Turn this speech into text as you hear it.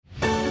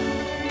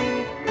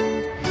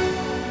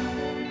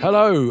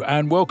Hello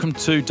and welcome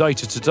to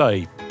Data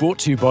Today, brought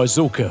to you by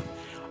Zulka.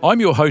 I'm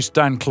your host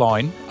Dan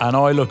Klein and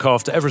I look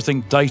after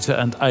everything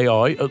data and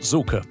AI at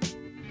Zulka.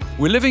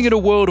 We're living in a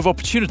world of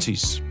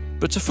opportunities,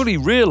 but to fully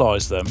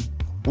realise them,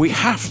 we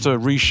have to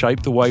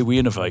reshape the way we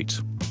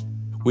innovate.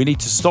 We need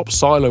to stop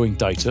siloing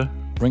data,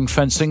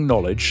 ring-fencing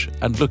knowledge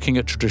and looking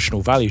at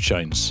traditional value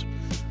chains.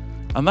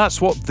 And that's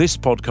what this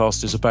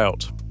podcast is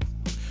about.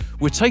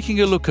 We're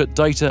taking a look at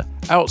data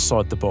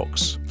outside the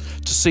box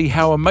to see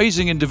how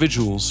amazing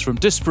individuals from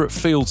disparate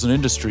fields and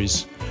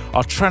industries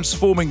are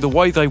transforming the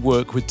way they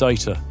work with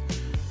data,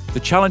 the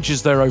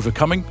challenges they're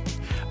overcoming,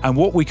 and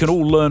what we can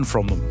all learn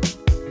from them.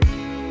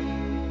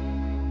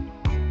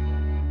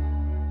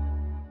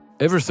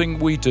 Everything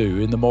we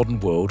do in the modern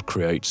world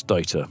creates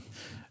data,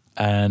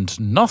 and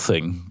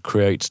nothing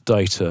creates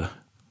data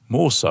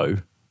more so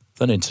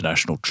than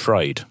international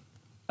trade.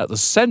 At the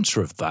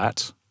centre of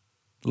that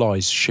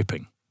lies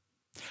shipping.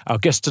 Our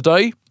guest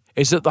today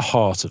is at the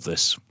heart of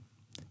this.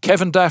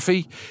 Kevin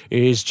Daffey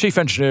is Chief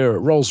Engineer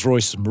at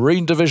Rolls-Royce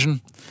Marine Division.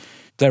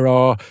 There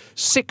are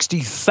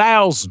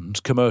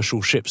 60,000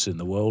 commercial ships in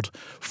the world,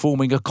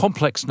 forming a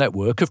complex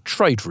network of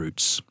trade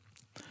routes.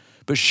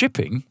 But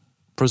shipping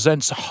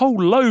presents a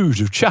whole load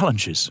of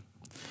challenges.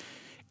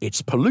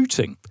 It's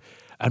polluting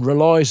and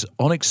relies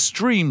on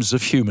extremes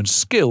of human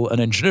skill and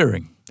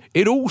engineering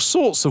in all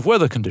sorts of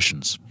weather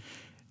conditions.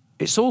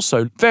 It's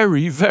also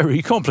very,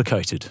 very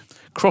complicated,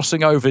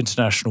 crossing over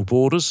international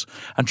borders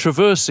and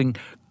traversing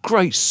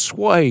great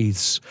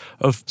swathes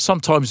of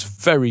sometimes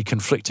very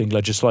conflicting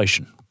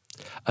legislation.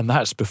 And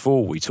that's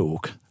before we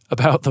talk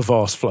about the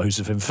vast flows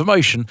of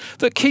information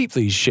that keep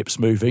these ships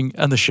moving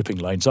and the shipping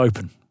lanes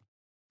open.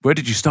 Where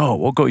did you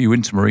start? What got you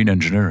into marine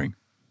engineering?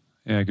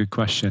 Yeah, good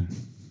question.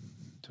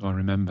 Do I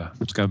remember?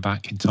 Let's go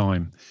back in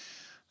time.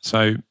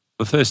 So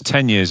the first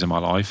 10 years of my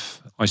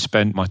life, I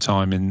spent my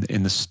time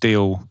in the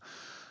steel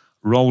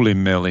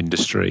rolling mill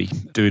industry,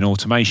 doing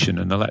automation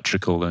and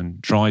electrical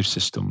and drive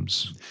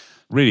systems.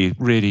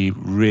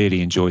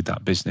 Really enjoyed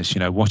that business. You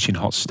know, watching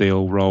hot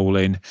steel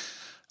rolling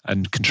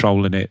and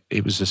controlling it.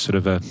 It was a sort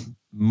of a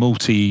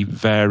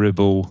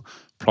multi-variable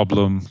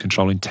problem,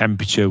 controlling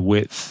temperature,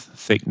 width,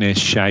 thickness,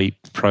 shape,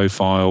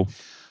 profile,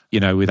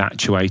 you know, with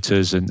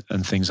actuators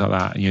and things like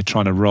that. And you're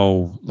trying to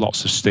roll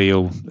lots of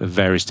steel of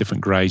various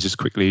different grades as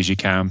quickly as you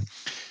can,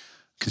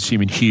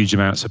 consuming huge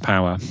amounts of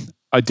power.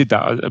 I did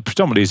that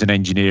predominantly as an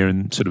engineer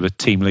and sort of a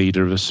team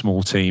leader of a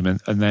small team. And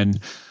then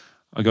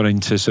I got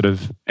into sort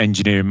of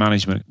engineering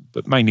management,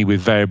 but mainly with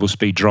variable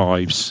speed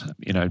drives,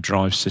 you know,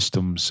 drive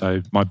systems.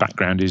 So my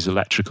background is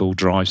electrical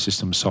drive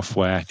systems,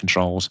 software,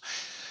 controls.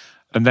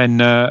 And then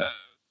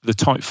the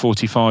Type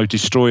 45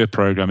 destroyer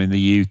program in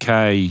the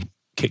UK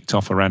kicked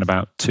off around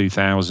about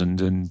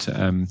 2000. And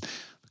the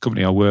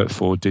company I worked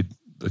for did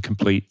the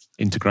complete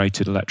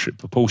integrated electric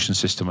propulsion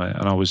system.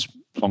 And I was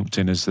plonked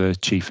in as the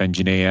chief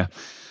engineer.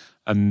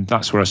 And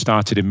that's where I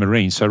started in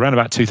marine. So around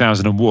about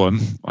 2001,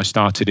 I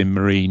started in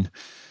marine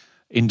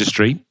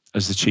industry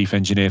as the chief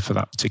engineer for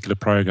that particular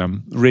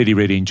program.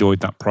 Really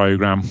enjoyed that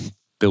program,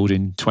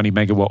 building 20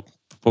 megawatt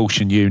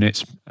propulsion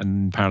units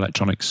and power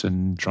electronics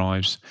and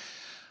drives.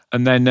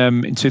 And then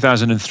in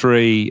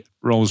 2003,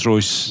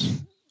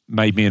 Rolls-Royce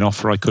made me an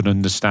offer I couldn't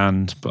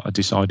understand, but I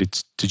decided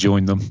to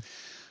join them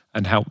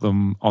and help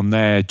them on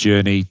their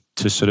journey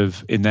to sort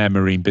of, in their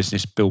marine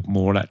business, build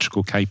more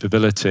electrical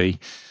capability.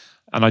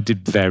 And I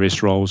did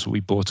various roles.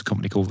 We bought a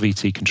company called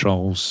VT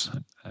Controls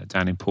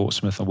down in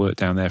Portsmouth. I worked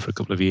down there for a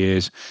couple of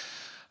years.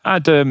 I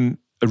had a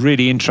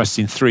really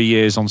interesting 3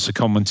 years on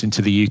secondment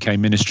into the UK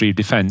Ministry of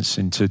Defence,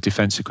 into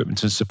defence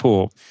equipment and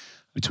support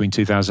between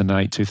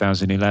 2008,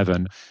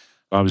 2011.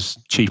 I was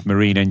Chief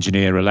Marine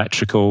Engineer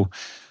Electrical.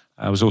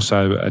 I was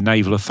also a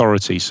naval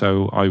authority,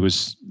 so I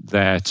was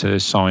there to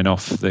sign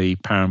off the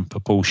power and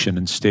propulsion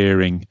and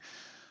steering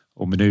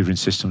or manoeuvring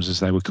systems, as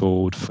they were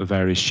called, for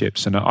various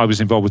ships. And I was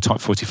involved with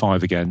Type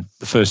 45 again.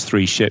 The first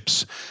 3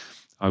 ships,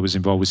 I was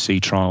involved with sea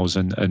trials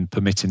and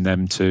permitting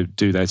them to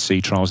do their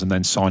sea trials and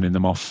then signing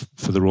them off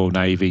for the Royal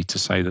Navy to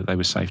say that they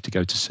were safe to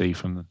go to sea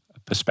from the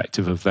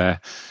perspective of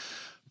their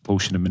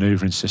propulsion and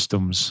manoeuvring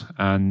systems,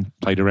 and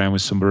played around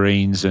with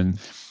submarines and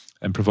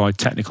provide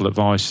technical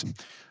advice.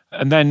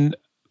 And then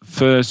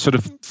for sort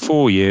of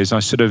 4 years,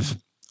 I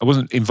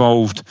wasn't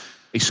involved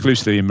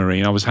exclusively in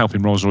marine. I was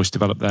helping Rolls-Royce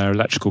develop their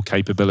electrical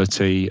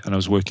capability, and I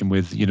was working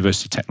with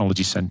university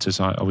technology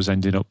centres. I was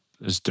ending up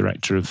as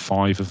director of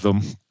 5 of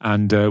them,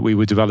 and we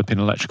were developing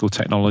electrical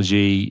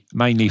technology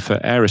mainly for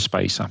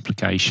aerospace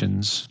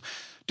applications.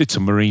 Did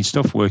some marine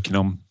stuff, working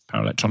on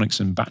power electronics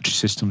and battery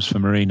systems for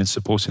marine and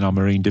supporting our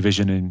marine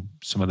division in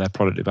some of their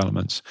product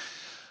developments.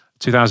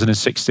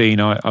 2016,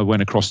 I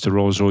went across to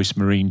Rolls-Royce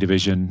Marine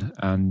Division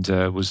and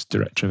was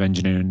Director of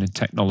Engineering and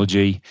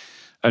Technology.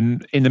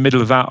 And in the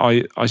middle of that,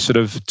 I sort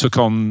of took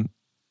on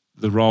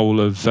the role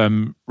of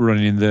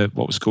running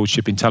what was called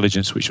Ship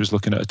Intelligence, which was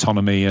looking at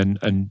autonomy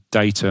and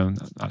data. And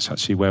that's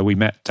actually where we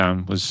met,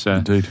 Dan, was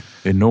indeed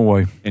in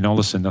Norway. In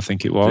Ålesund, I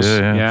think it was.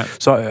 Yeah.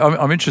 So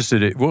I'm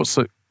interested in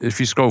If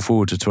you scroll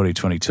forward to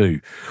 2022,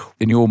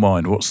 in your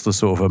mind, what's the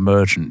sort of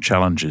emergent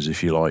challenges,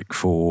 if you like,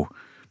 for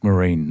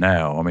marine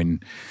now? I mean,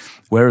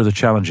 where are the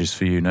challenges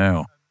for you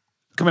now?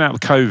 Coming out of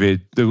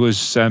COVID, there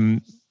was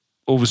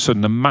all of a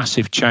sudden a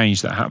massive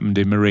change that happened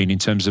in marine in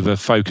terms of a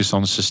focus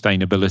on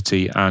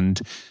sustainability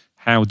and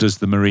how does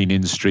the marine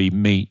industry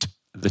meet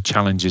the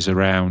challenges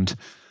around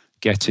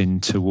getting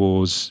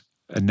towards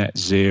a net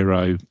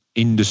zero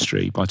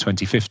industry by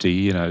 2050.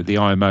 You know, the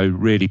IMO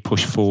really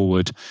pushed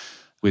forward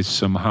with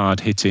some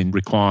hard-hitting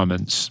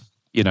requirements.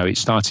 You know, it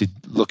started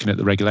looking at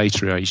the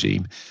regulatory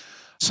regime.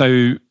 So,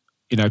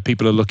 you know,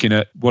 people are looking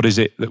at what is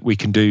it that we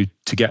can do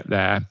to get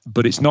there,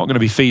 but it's not going to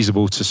be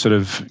feasible to sort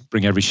of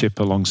bring every ship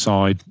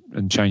alongside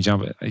and change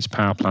out its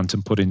power plant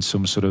and put in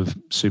some sort of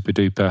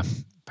super-duper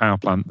power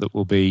plant that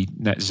will be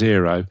net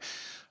zero.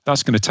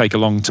 That's going to take a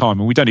long time,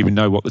 and we don't even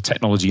know what the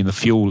technology and the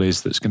fuel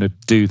is that's going to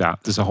do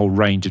that. There's a whole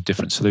range of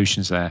different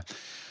solutions there.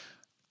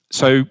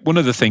 So one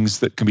of the things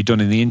that can be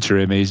done in the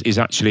interim is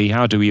actually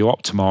how do we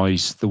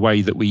optimize the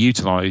way that we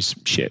utilize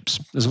ships?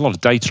 There's a lot of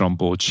data on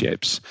board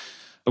ships,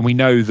 and we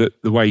know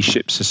that the way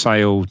ships are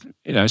sailed,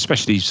 you know,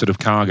 especially sort of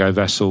cargo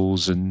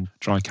vessels and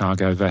dry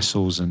cargo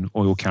vessels and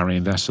oil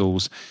carrying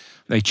vessels,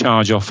 they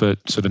charge off at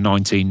sort of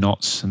 19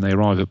 knots and they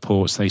arrive at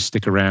ports, they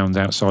stick around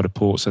outside of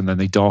ports and then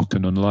they dock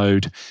and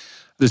unload.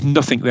 There's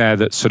nothing there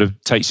that sort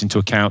of takes into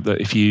account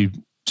that if you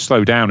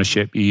slow down a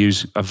ship, you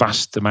use a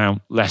vast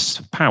amount less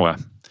power.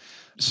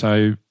 So,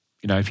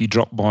 you know, if you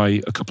drop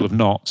by a couple of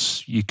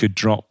knots, you could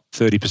drop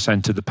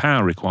 30% of the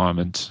power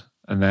requirement,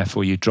 and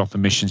therefore you drop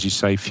emissions, you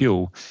save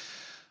fuel.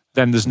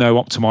 Then there's no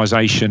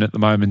optimization at the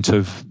moment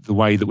of the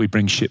way that we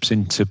bring ships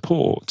into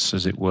ports,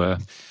 as it were.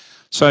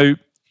 So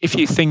if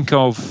you think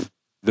of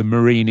the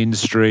marine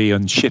industry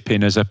and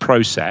shipping as a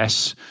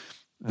process,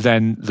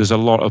 then there's a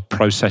lot of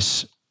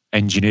process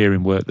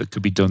engineering work that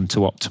could be done to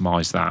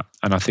optimize that.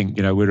 And I think,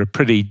 you know, we're a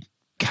pretty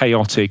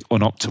chaotic,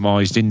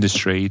 unoptimized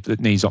industry that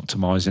needs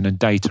optimizing, and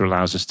data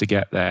allows us to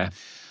get there.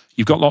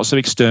 You've got lots of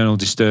external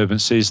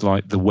disturbances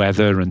like the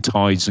weather and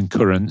tides and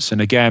currents. And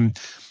again,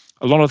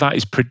 a lot of that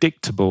is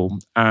predictable,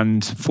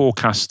 and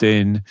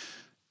forecasting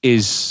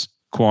is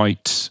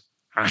quite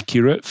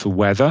accurate for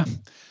weather.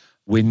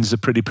 Winds are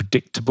pretty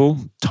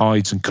predictable.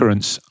 Tides and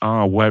currents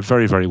are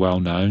very, very well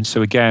known.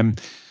 So again,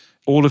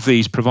 all of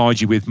these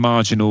provide you with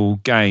marginal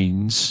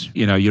gains.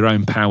 You know, your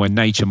own power,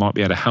 nature might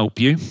be able to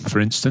help you, for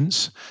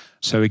instance.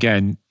 So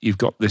again, you've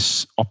got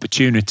this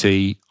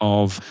opportunity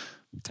of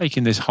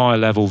taking this higher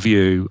level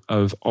view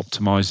of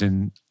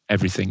optimizing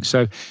everything.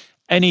 So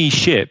any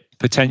ship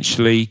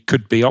potentially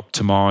could be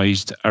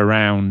optimized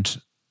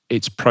around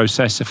its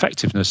process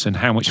effectiveness and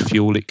how much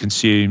fuel it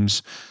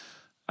consumes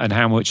and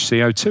how much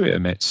CO2 it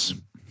emits.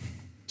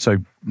 So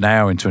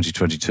now in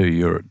 2022,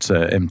 you're at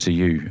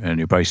MTU and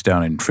you're based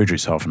down in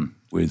Friedrichshafen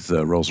with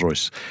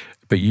Rolls-Royce.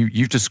 But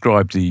you've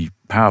described the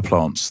power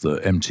plants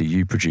that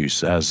MTU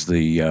produce as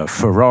the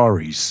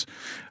Ferraris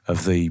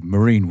of the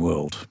marine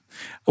world.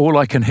 All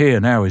I can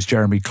hear now is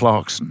Jeremy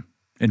Clarkson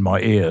in my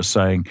ear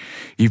saying,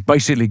 you've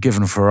basically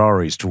given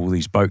Ferraris to all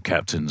these boat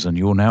captains and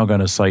you're now going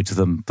to say to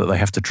them that they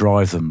have to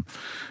drive them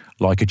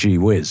like a gee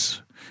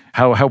whiz.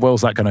 How well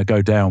is that going to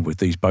go down with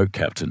these boat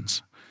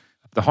captains?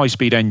 The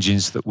high-speed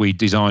engines that we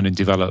design and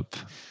develop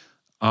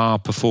are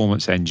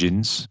performance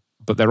engines,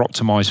 but they're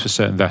optimized for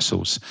certain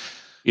vessels.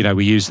 You know,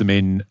 we use them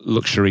in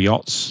luxury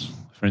yachts,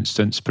 for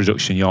instance,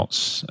 production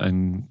yachts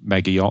and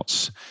mega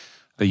yachts.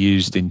 They're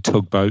used in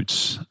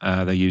tugboats,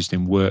 they're used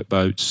in work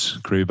boats,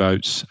 crew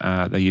boats,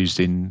 they're used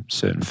in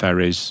certain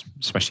ferries,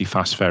 especially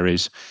fast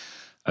ferries,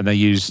 and they're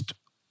used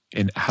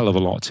in a hell of a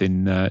lot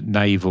in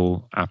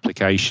naval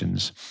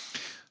applications.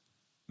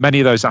 Many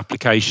of those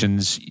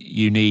applications,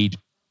 you need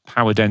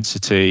power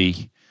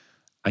density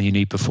and you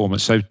need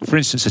performance. So, for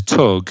instance, a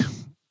tug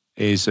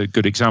is a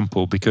good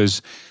example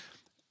because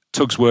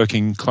tugs work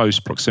in close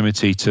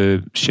proximity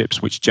to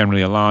ships which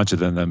generally are larger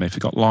than them. If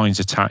you've got lines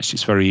attached,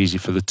 it's very easy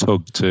for the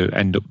tug to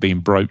end up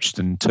being broached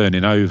and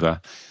turning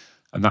over,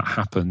 and that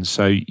happens.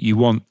 So you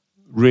want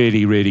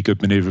really, really good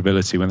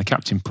manoeuvrability. When the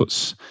captain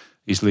puts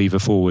his lever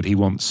forward, he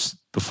wants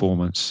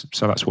performance.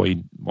 So that's why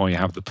you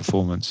have the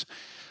performance.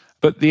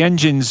 But the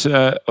engines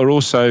they can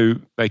also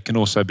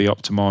be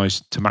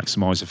optimized to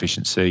maximize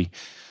efficiency.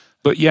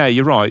 But yeah,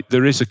 you're right.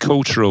 There is a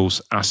cultural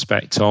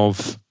aspect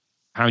of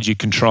how do you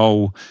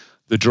control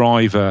the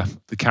driver,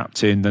 the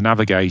captain, the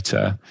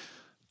navigator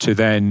to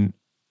then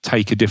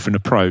take a different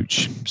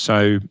approach.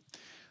 So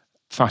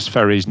fast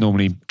ferries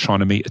normally trying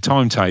to meet a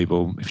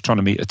timetable. If you're trying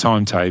to meet a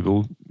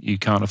timetable, you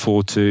can't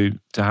afford to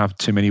have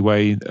too many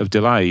way of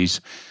delays.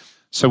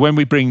 So when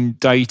we bring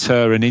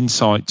data and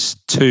insights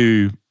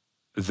to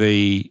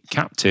the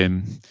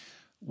captain,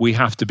 we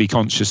have to be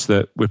conscious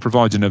that we're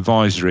providing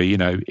advisory. You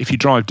know, if you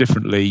drive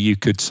differently, you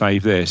could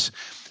save this.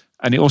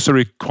 And it also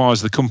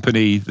requires the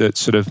company that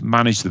sort of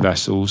manage the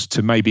vessels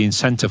to maybe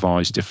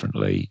incentivize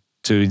differently,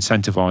 to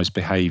incentivize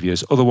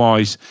behaviors.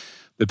 Otherwise,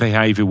 the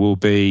behavior will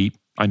be,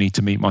 I need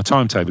to meet my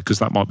timetable, because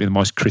that might be the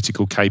most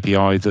critical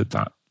KPI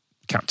that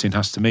captain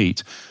has to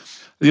meet.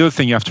 The other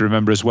thing you have to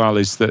remember as well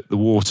is that the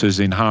waters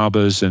in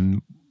harbours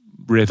and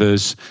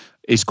rivers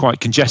is quite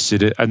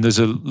congested, and there's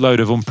a load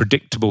of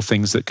unpredictable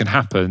things that can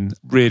happen.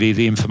 Really,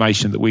 the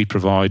information that we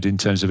provide in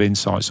terms of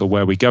insights or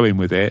where we're going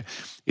with it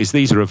is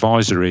these are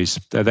advisories.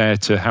 They're there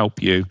to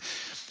help you.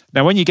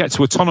 Now, when you get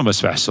to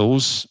autonomous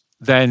vessels,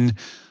 then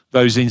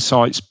those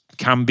insights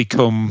can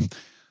become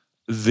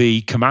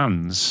the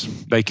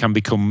commands. They can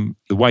become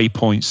the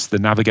waypoints, the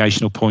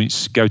navigational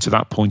points, go to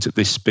that point at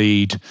this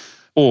speed,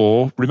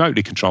 or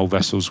remotely controlled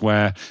vessels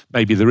where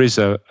maybe there is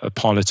a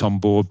pilot on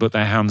board, but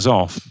they're hands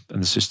off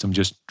and the system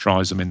just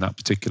drives them in that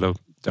particular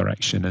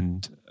direction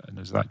and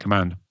there's that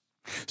command.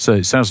 So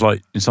it sounds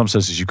like in some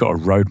senses you've got a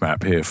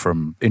roadmap here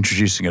from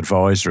introducing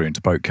advisory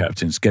into boat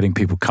captains, getting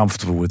people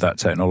comfortable with that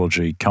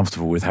technology,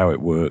 comfortable with how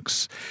it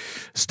works,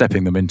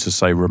 stepping them into,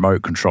 say,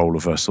 remote control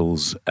of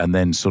vessels, and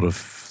then sort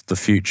of the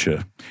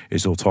future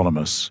is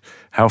autonomous.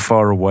 How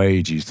far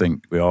away do you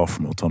think we are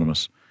from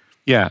autonomous?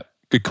 Yeah,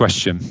 good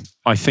question.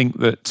 I think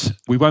that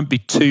we won't be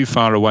too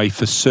far away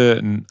for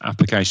certain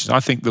applications.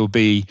 I think there'll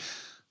be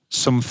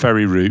some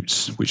ferry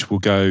routes which will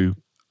go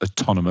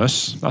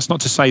autonomous. That's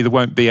not to say there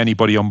won't be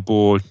anybody on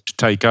board to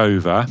take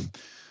over,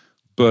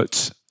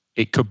 but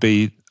it could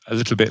be a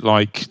little bit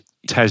like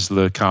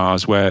Tesla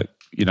cars where,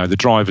 you know, the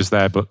driver's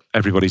there, but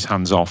everybody's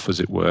hands off, as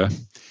it were.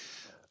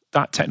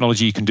 That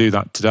technology, you can do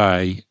that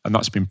today, and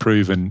that's been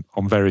proven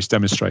on various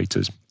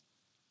demonstrators.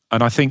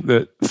 And I think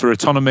that for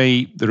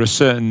autonomy, there are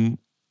certain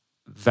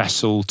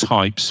vessel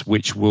types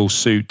which will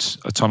suit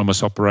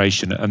autonomous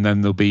operation, and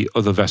then there'll be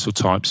other vessel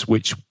types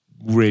which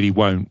really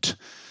won't.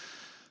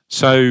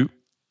 So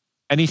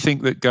anything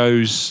that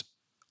goes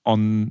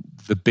on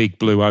the big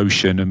blue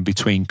ocean and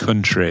between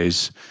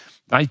countries,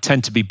 they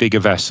tend to be bigger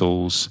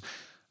vessels.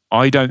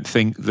 I don't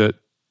think that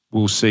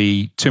we'll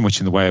see too much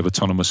in the way of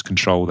autonomous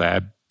control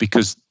there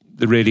because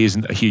there really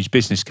isn't a huge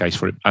business case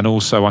for it. And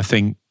also I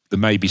think there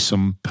may be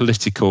some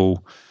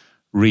political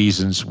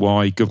reasons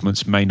why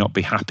governments may not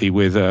be happy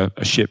with a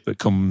ship that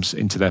comes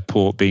into their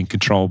port being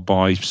controlled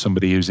by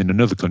somebody who's in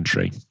another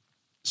country.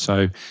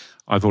 So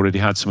I've already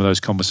had some of those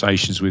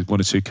conversations with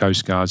one or two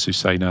coast guards who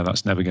say, no,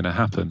 that's never going to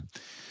happen.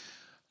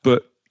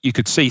 But you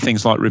could see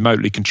things like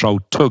remotely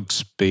controlled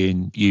tugs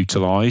being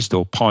utilised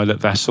or pilot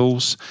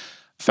vessels,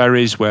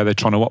 ferries where they're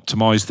trying to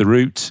optimise the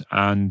route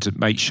and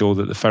make sure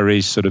that the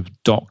ferries sort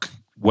of dock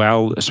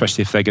well,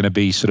 especially if they're going to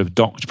be sort of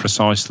docked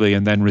precisely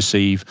and then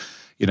receive,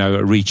 you know,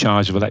 a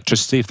recharge of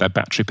electricity if they're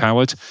battery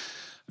powered.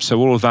 So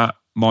all of that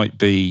might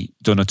be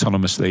done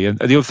autonomously. And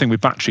the other thing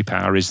with battery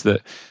power is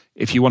that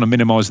if you want to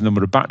minimise the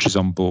number of batteries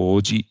on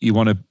board, you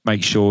want to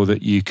make sure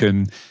that you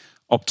can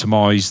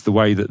optimise the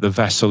way that the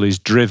vessel is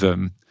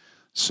driven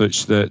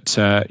such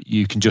that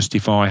you can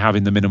justify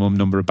having the minimum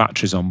number of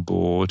batteries on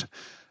board.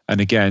 And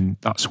again,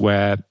 that's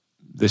where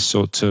this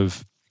sort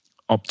of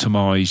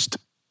optimised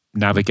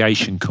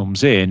navigation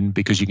comes in,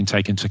 because you can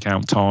take into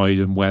account tide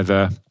and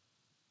weather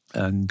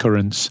and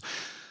currents,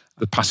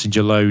 the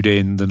passenger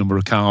loading, the number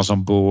of cars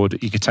on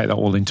board. You can take that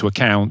all into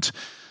account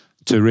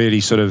to really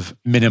sort of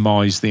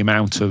minimise the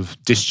amount of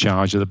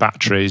discharge of the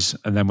batteries.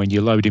 And then when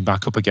you're loading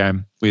back up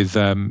again with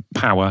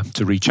power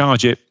to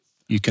recharge it,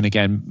 you can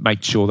again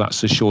make sure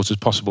that's as short as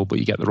possible, but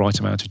you get the right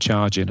amount of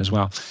charge in as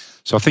well.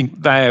 So I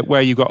think there,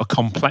 where you've got a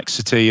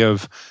complexity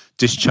of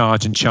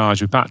discharge and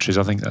charge with batteries,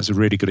 I think that's a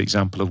really good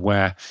example of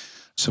where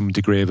some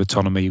degree of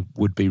autonomy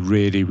would be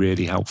really,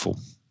 really helpful.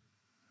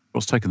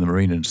 What's taken the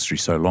marine industry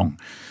so long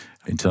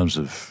in terms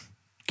of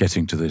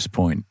getting to this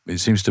point? It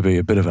seems to be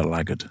a bit of a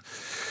laggard.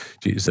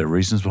 Is there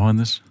reasons behind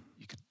this?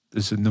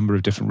 There's a number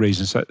of different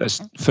reasons. So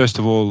first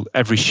of all,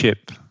 every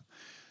ship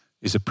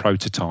is a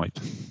prototype.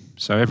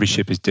 So every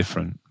ship is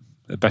different.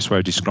 The best way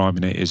of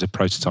describing it is a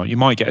prototype. You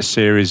might get a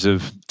series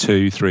of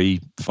 2,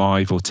 3,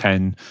 5 or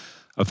 10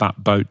 of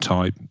that boat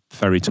type,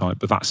 ferry type,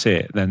 but that's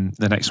it. Then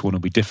the next one will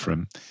be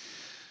different.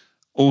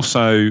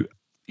 Also,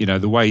 you know,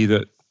 the way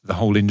that the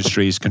whole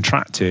industry is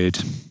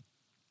contracted,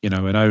 you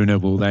know, an owner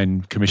will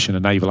then commission a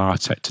naval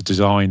architect to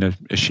design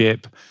a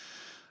ship.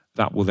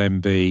 That will then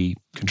be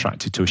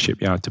contracted to a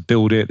shipyard to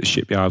build it. The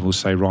shipyard will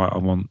say, right, I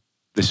want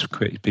this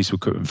piece of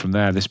equipment from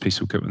there, this piece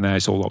of equipment there.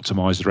 It's all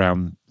optimised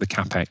around the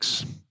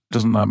CapEx.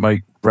 Doesn't that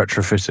make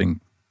retrofitting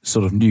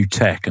sort of new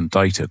tech and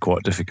data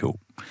quite difficult?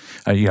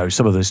 And, you know,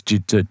 some of this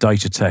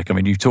data tech, I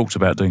mean, you've talked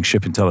about doing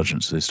ship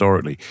intelligence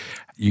historically.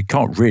 You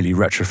can't really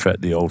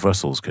retrofit the old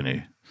vessels, can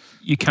you?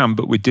 You can,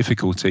 but with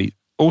difficulty.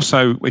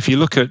 Also, if you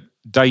look at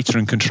data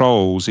and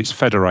controls, it's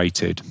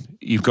federated.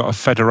 You've got a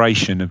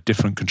federation of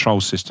different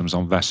control systems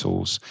on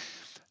vessels.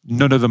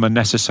 None of them are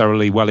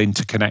necessarily well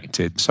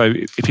interconnected. So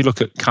if you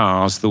look at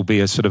cars, there'll be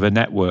a sort of a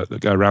network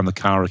that go around the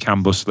car, a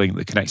CAN bus link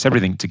that connects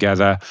everything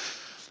together.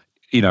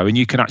 You know, and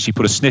you can actually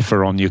put a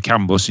sniffer on your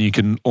CAN bus and you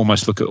can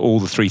almost look at all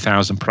the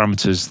 3,000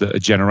 parameters that are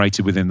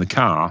generated within the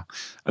car.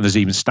 And there's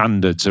even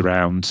standards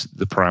around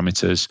the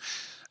parameters.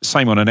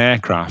 Same on an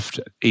aircraft,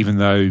 even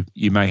though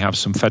you may have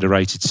some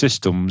federated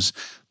systems,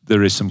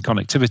 there is some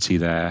connectivity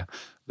there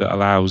that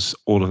allows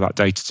all of that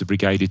data to be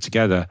brigaded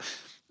together.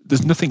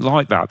 There's nothing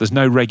like that. There's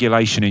no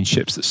regulation in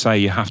ships that say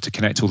you have to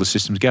connect all the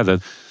systems together.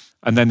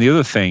 And then the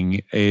other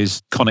thing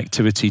is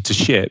connectivity to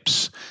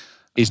ships.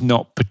 is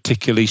not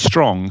particularly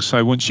strong.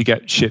 So once you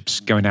get ships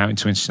going out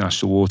into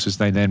international waters,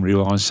 they then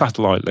rely on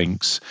satellite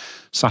links.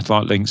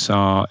 Satellite links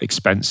are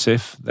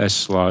expensive, they're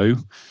slow.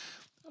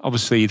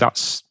 Obviously,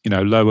 that's,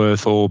 low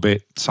Earth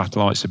orbit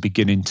satellites are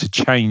beginning to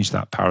change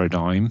that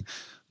paradigm,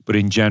 but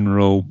in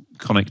general,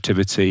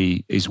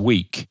 connectivity is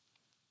weak.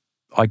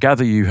 I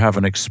gather you have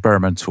an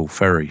experimental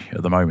ferry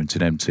at the moment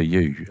in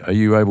MTU. Are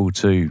you able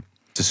to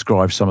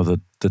describe some of the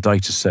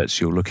data sets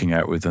you're looking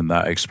at within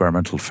that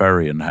experimental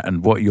ferry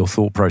and what your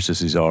thought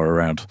processes are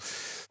around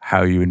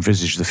how you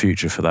envisage the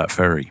future for that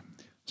ferry?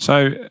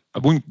 So I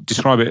wouldn't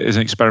describe it as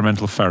an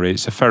experimental ferry.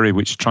 It's a ferry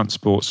which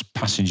transports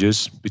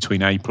passengers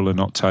between April and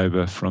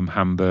October from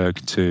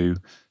Hamburg to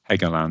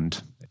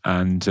Helgoland.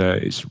 And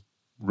it's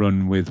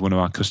run with one of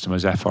our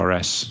customers,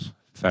 FRS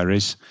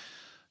Ferries.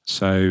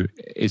 So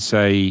it's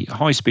a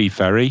high-speed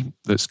ferry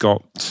that's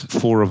got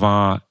 4 of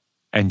our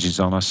engines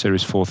on, our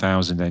Series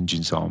 4000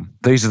 engines on.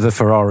 These are the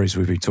Ferraris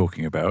we've been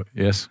talking about,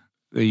 yes?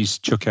 These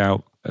chuck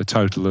out a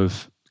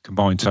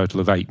combined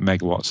total of 8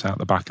 megawatts out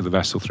the back of the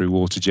vessel through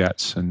water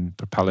jets and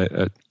propel it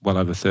at well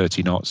over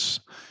 30 knots.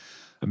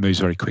 It moves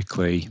very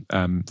quickly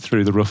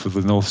through the rough of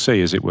the North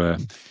Sea, as it were.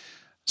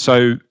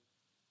 So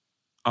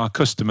our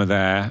customer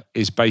there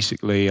is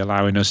basically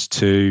allowing us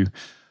to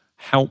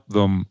help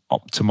them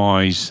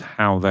optimize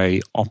how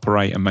they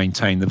operate and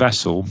maintain the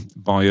vessel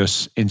by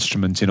us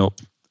instrumenting up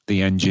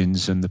the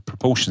engines and the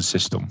propulsion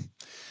system.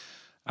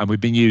 And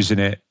we've been using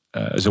it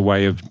as a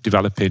way of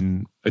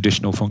developing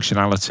additional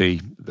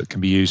functionality that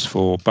can be used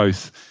for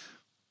both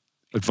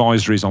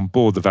advisories on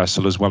board the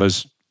vessel, as well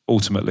as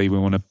ultimately we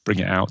want to bring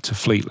it out to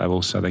fleet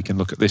level so they can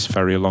look at this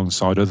ferry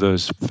alongside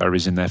others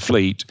ferries in their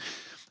fleet,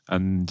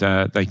 and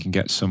they can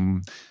get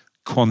some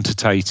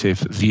quantitative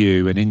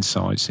view and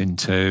insights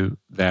into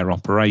their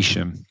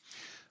operation.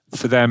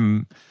 For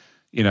them,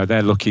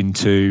 they're looking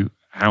to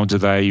how do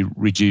they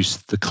reduce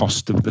the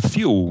cost of the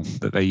fuel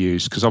that they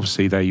use, because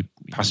obviously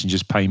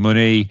passengers pay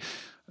money.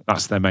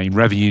 That's their main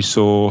revenue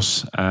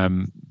source.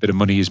 Bit of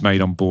money is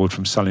made on board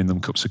from selling them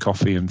cups of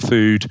coffee and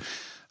food.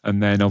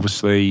 And then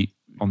obviously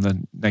on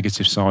the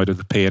negative side of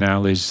the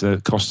P&L is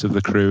the cost of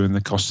the crew and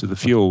the cost of the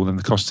fuel and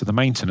the cost of the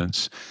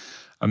maintenance.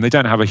 And they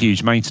don't have a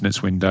huge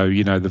maintenance window.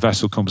 The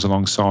vessel comes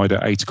alongside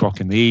at 8 o'clock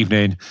in the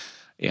evening.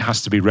 It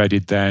has to be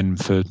readied then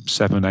for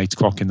 7, 8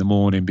 o'clock in the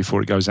morning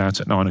before it goes out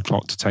at 9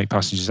 o'clock to take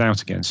passengers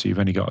out again. So you've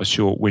only got a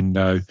short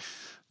window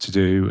to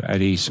do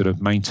any sort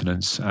of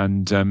maintenance.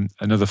 And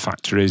another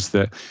factor is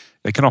that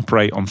they can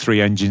operate on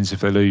 3 engines.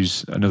 If they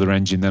lose another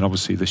engine, then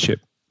obviously the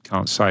ship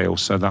can't sail.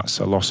 So that's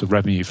a loss of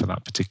revenue for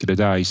that particular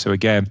day. So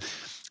again,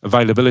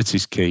 availability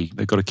is key.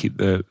 They've got to keep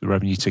the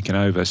revenue ticking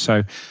over.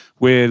 So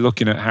we're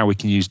looking at how we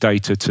can use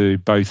data to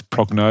both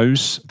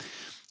prognose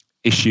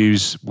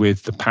issues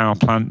with the power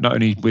plant, not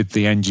only with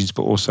the engines,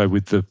 but also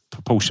with the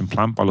propulsion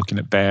plant by looking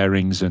at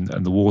bearings and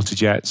the water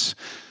jets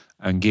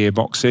and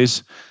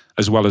gearboxes,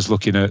 as well as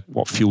looking at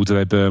what fuel do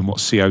they burn, what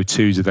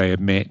CO2 do they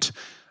emit,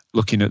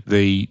 looking at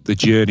the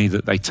journey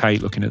that they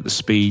take, looking at the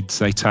speeds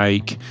they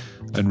take,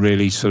 and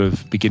really sort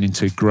of beginning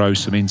to grow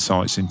some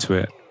insights into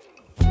it.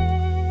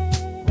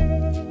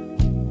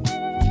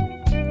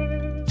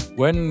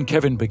 When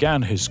Kevin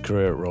began his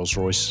career at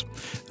Rolls-Royce,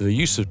 the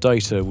use of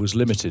data was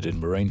limited in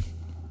marine.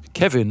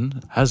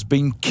 Kevin has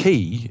been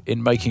key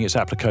in making its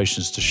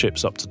applications to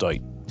ships up to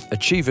date.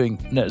 Achieving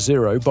net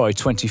zero by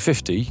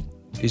 2050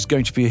 is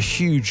going to be a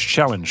huge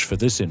challenge for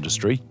this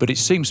industry, but it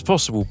seems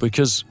possible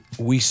because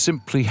we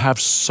simply have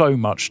so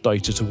much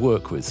data to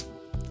work with.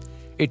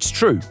 It's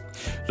true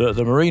that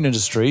the marine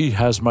industry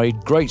has made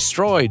great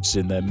strides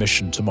in their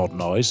mission to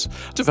modernise,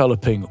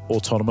 developing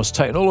autonomous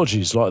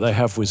technologies like they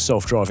have with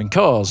self-driving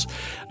cars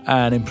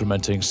and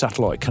implementing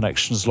satellite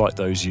connections like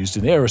those used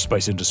in the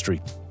aerospace industry.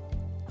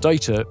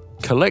 Data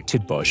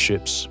collected by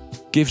ships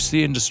gives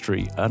the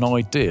industry an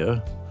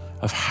idea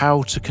of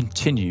how to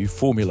continue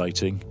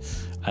formulating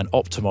and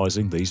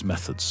optimising these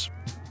methods.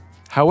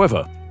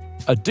 However,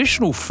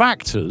 additional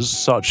factors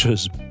such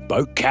as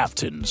boat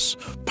captains,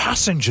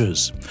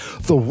 passengers,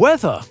 the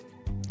weather,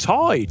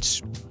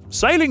 tides,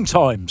 sailing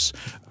times,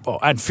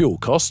 and fuel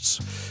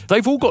costs,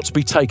 they've all got to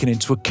be taken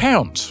into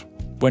account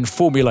when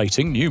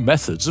formulating new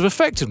methods of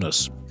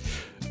effectiveness,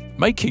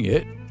 making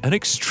it an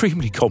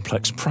extremely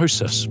complex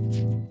process.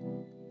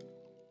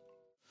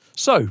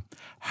 So,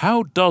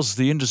 how does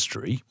the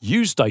industry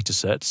use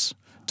datasets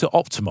to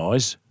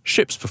optimise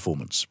ships'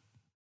 performance?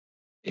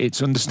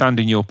 It's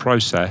understanding your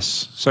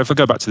process. So if I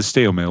go back to the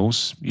steel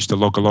mills, you used to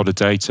log a lot of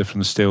data from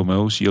the steel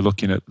mills. You're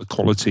looking at the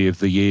quality of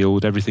the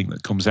yield, everything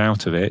that comes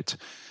out of it.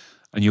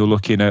 And you're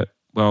looking at,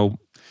 well,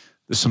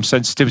 there's some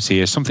sensitivity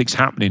here. Something's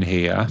happening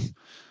here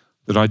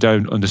that I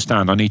don't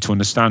understand. I need to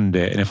understand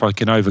it. And if I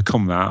can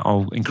overcome that,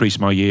 I'll increase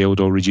my yield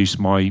or reduce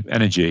my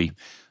energy.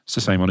 It's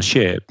the same on a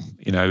ship.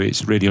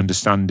 It's really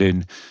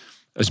understanding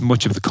as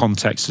much of the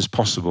context as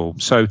possible.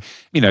 So,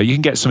 you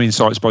can get some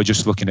insights by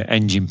just looking at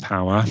engine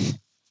power,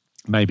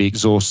 maybe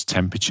exhaust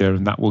temperature,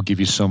 and that will give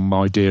you some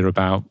idea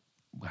about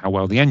how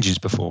well the engine's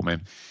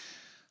performing.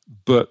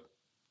 But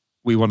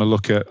we want to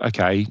look at,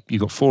 okay,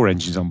 you've got 4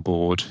 engines on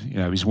board.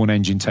 Is one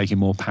engine taking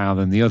more power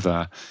than the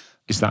other?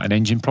 Is that an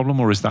engine problem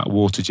or is that a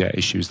water jet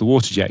issue? Is the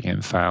water jet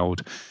getting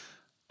fouled?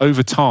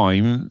 Over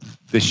time,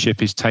 this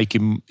ship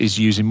is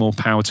using more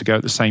power to go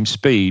at the same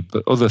speed,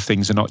 but other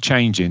things are not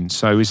changing.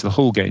 So is the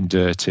hull getting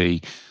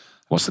dirty?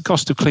 What's the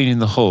cost of cleaning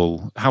the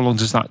hull? How long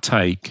does that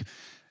take?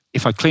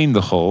 If I clean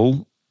the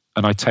hull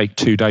and I take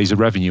 2 days of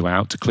revenue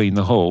out to clean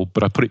the hull,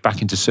 but I put it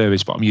back into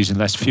service, but I'm using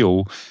less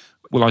fuel,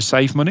 will I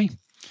save money?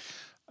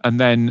 And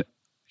then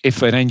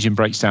if an engine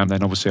breaks down,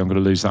 then obviously I'm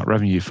going to lose that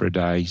revenue for a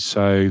day.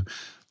 So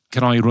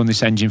can I run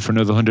this engine for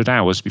another 100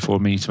 hours before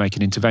I need to make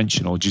an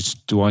intervention, or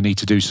just do I need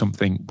to do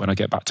something when I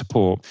get back to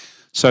port?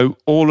 So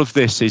all of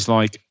this is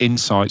like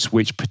insights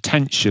which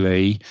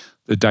potentially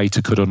the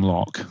data could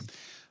unlock.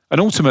 And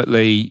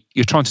ultimately,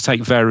 you're trying to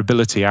take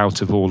variability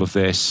out of all of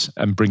this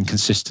and bring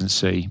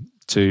consistency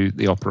to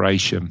the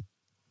operation.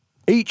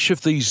 Each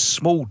of these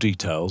small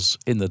details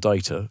in the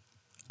data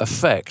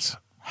affect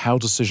how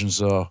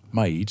decisions are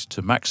made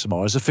to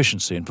maximise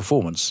efficiency and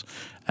performance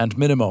and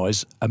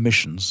minimise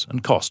emissions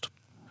and cost.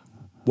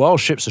 While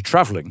ships are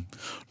travelling,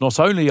 not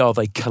only are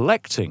they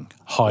collecting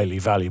highly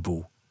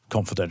valuable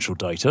confidential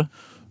data,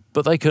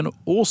 but they can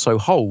also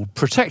hold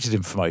protected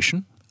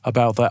information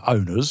about their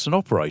owners and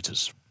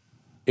operators.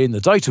 In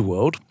the data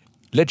world,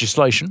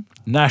 legislation,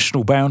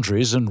 national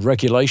boundaries and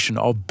regulation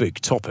are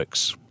big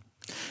topics.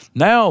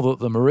 Now that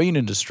the marine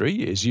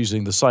industry is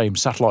using the same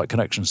satellite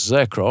connections as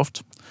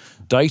aircraft,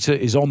 data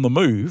is on the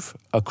move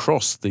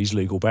across these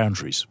legal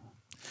boundaries.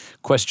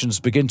 Questions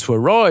begin to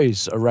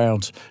arise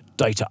around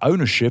data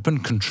ownership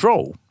and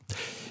control.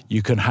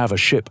 You can have a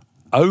ship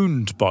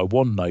owned by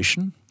one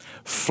nation,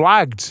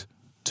 flagged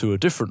to a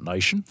different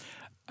nation,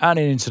 and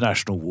in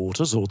international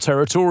waters or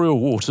territorial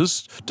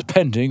waters,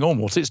 depending on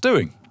what it's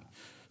doing.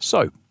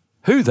 So,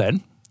 who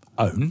then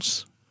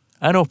owns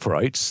and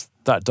operates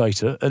that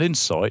data and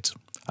insight,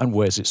 and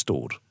where's it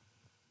stored?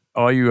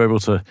 Are you able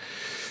to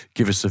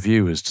give us a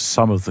view as to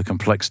some of the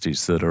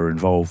complexities that are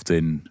involved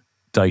in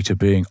data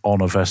being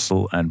on a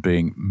vessel and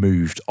being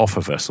moved off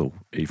a vessel,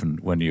 even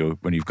when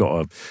you've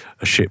got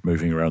a ship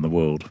moving around the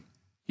world?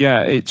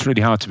 Yeah, it's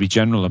really hard to be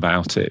general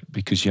about it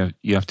because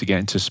you have to get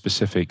into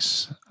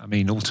specifics. I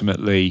mean,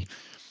 ultimately,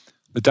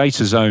 the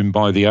data's owned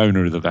by the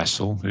owner of the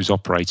vessel who's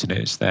operating it.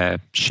 It's their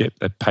ship,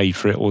 they're paid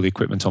for it, all the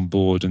equipment on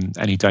board, and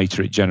any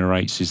data it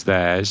generates is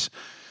theirs.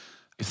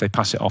 If they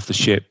pass it off the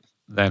ship,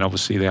 then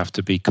obviously they have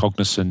to be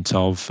cognizant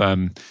of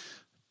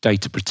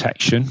data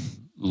protection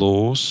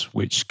laws,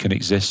 which can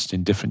exist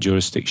in different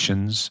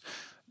jurisdictions.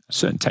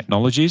 Certain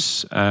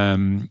technologies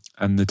and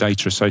the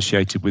data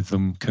associated with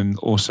them can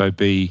also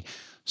be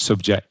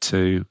subject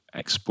to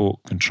export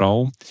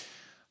control.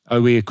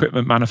 OE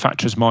equipment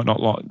manufacturers might not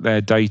like their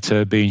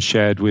data being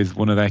shared with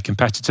one of their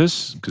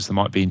competitors because there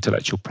might be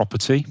intellectual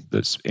property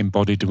that's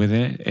embodied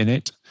within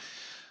it.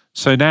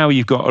 So now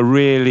you've got a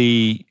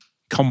really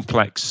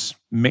complex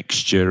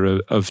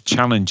mixture of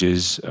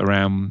challenges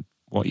around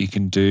what you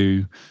can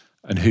do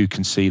and who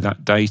can see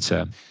that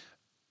data.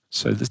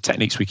 So the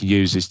techniques we can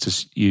use is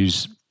to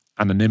use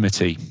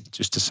anonymity,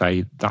 just to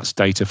say that's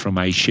data from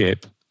a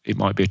ship. It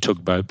might be a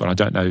tugboat, but I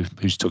don't know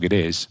whose tug it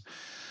is.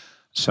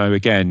 So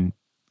again,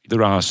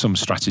 there are some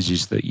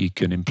strategies that you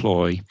can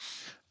employ.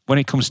 When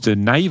it comes to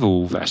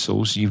naval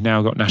vessels, you've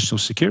now got national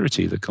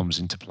security that comes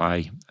into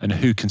play and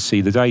who can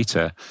see the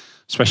data,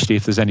 especially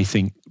if there's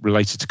anything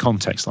related to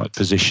context like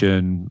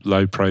position,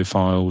 load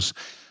profiles.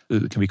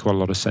 There can be quite a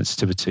lot of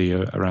sensitivity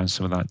around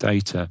some of that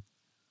data.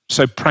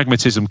 So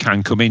pragmatism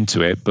can come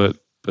into it, but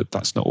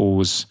that's not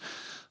always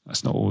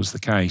the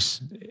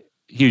case.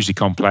 Hugely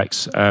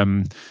complex.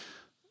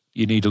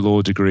 You need a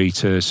law degree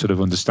to sort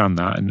of understand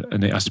that,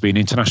 and it has to be an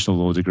international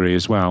law degree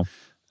as well.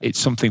 It's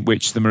something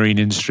which the marine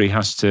industry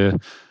has to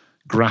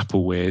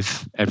grapple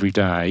with every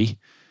day.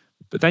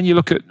 But then you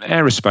look at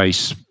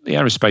aerospace, the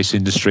aerospace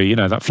industry,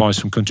 that flies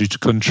from country to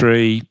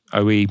country,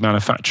 OE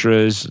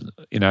manufacturers,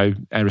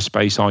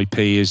 aerospace IP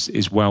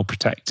is well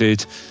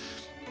protected.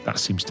 That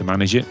seems to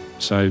manage it.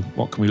 So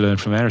what can we learn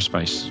from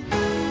aerospace?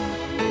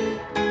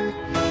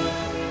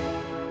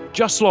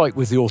 Just like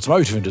with the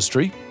automotive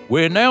industry,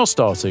 we're now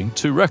starting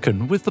to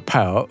reckon with the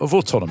power of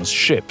autonomous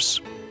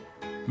ships.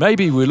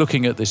 Maybe we're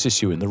looking at this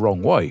issue in the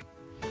wrong way.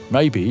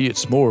 Maybe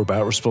it's more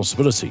about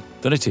responsibility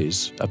than it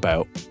is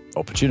about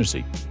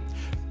opportunity.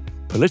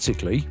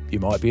 Politically, you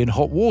might be in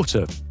hot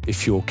water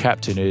if your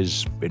captain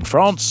is in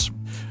France,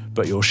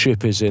 but your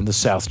ship is in the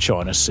South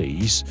China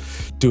Seas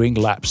doing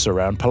laps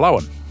around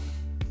Palawan.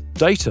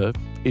 Data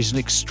is an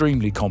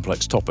extremely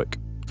complex topic,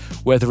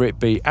 whether it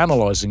be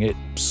analysing it,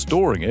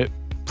 storing it,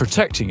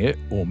 protecting it,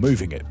 or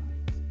moving it.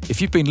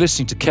 If you've been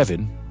listening to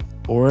Kevin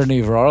or any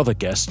of our other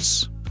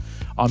guests,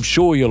 I'm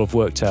sure you'll have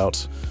worked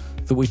out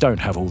that we don't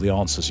have all the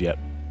answers yet.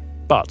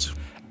 But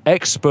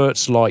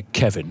experts like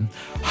Kevin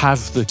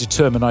have the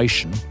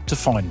determination to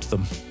find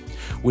them.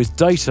 With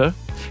data,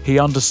 he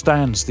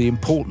understands the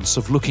importance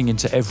of looking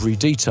into every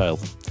detail,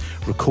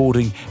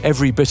 recording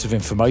every bit of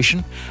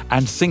information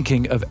and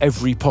thinking of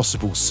every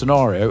possible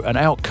scenario and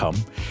outcome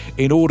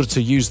in order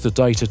to use the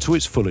data to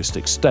its fullest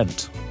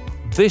extent.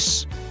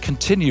 This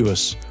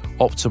continuous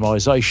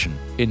optimization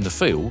in the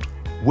field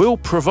will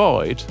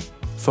provide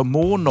for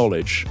more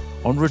knowledge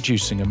on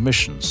reducing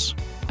emissions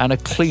and a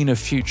cleaner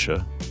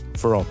future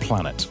for our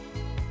planet.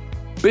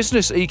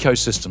 Business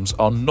ecosystems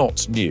are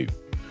not new.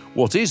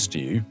 What is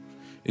new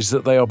is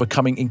that they are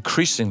becoming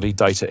increasingly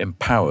data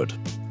empowered.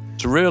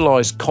 To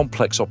realise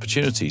complex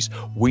opportunities,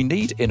 we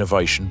need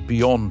innovation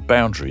beyond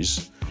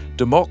boundaries,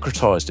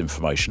 democratised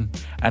information,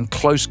 and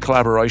close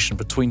collaboration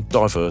between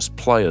diverse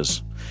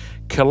players.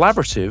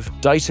 Collaborative,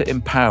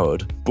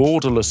 data-empowered,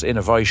 borderless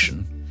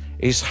innovation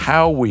is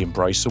how we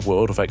embrace a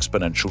world of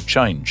exponential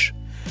change.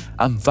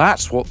 And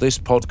that's what this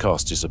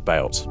podcast is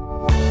about.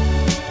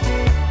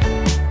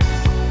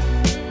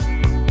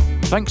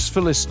 Thanks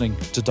for listening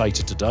to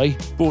Data Today,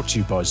 brought to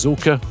you by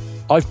Zulka.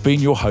 I've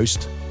been your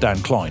host,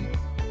 Dan Klein.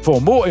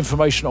 For more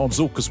information on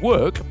Zulka's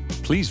work,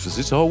 please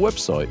visit our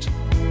website.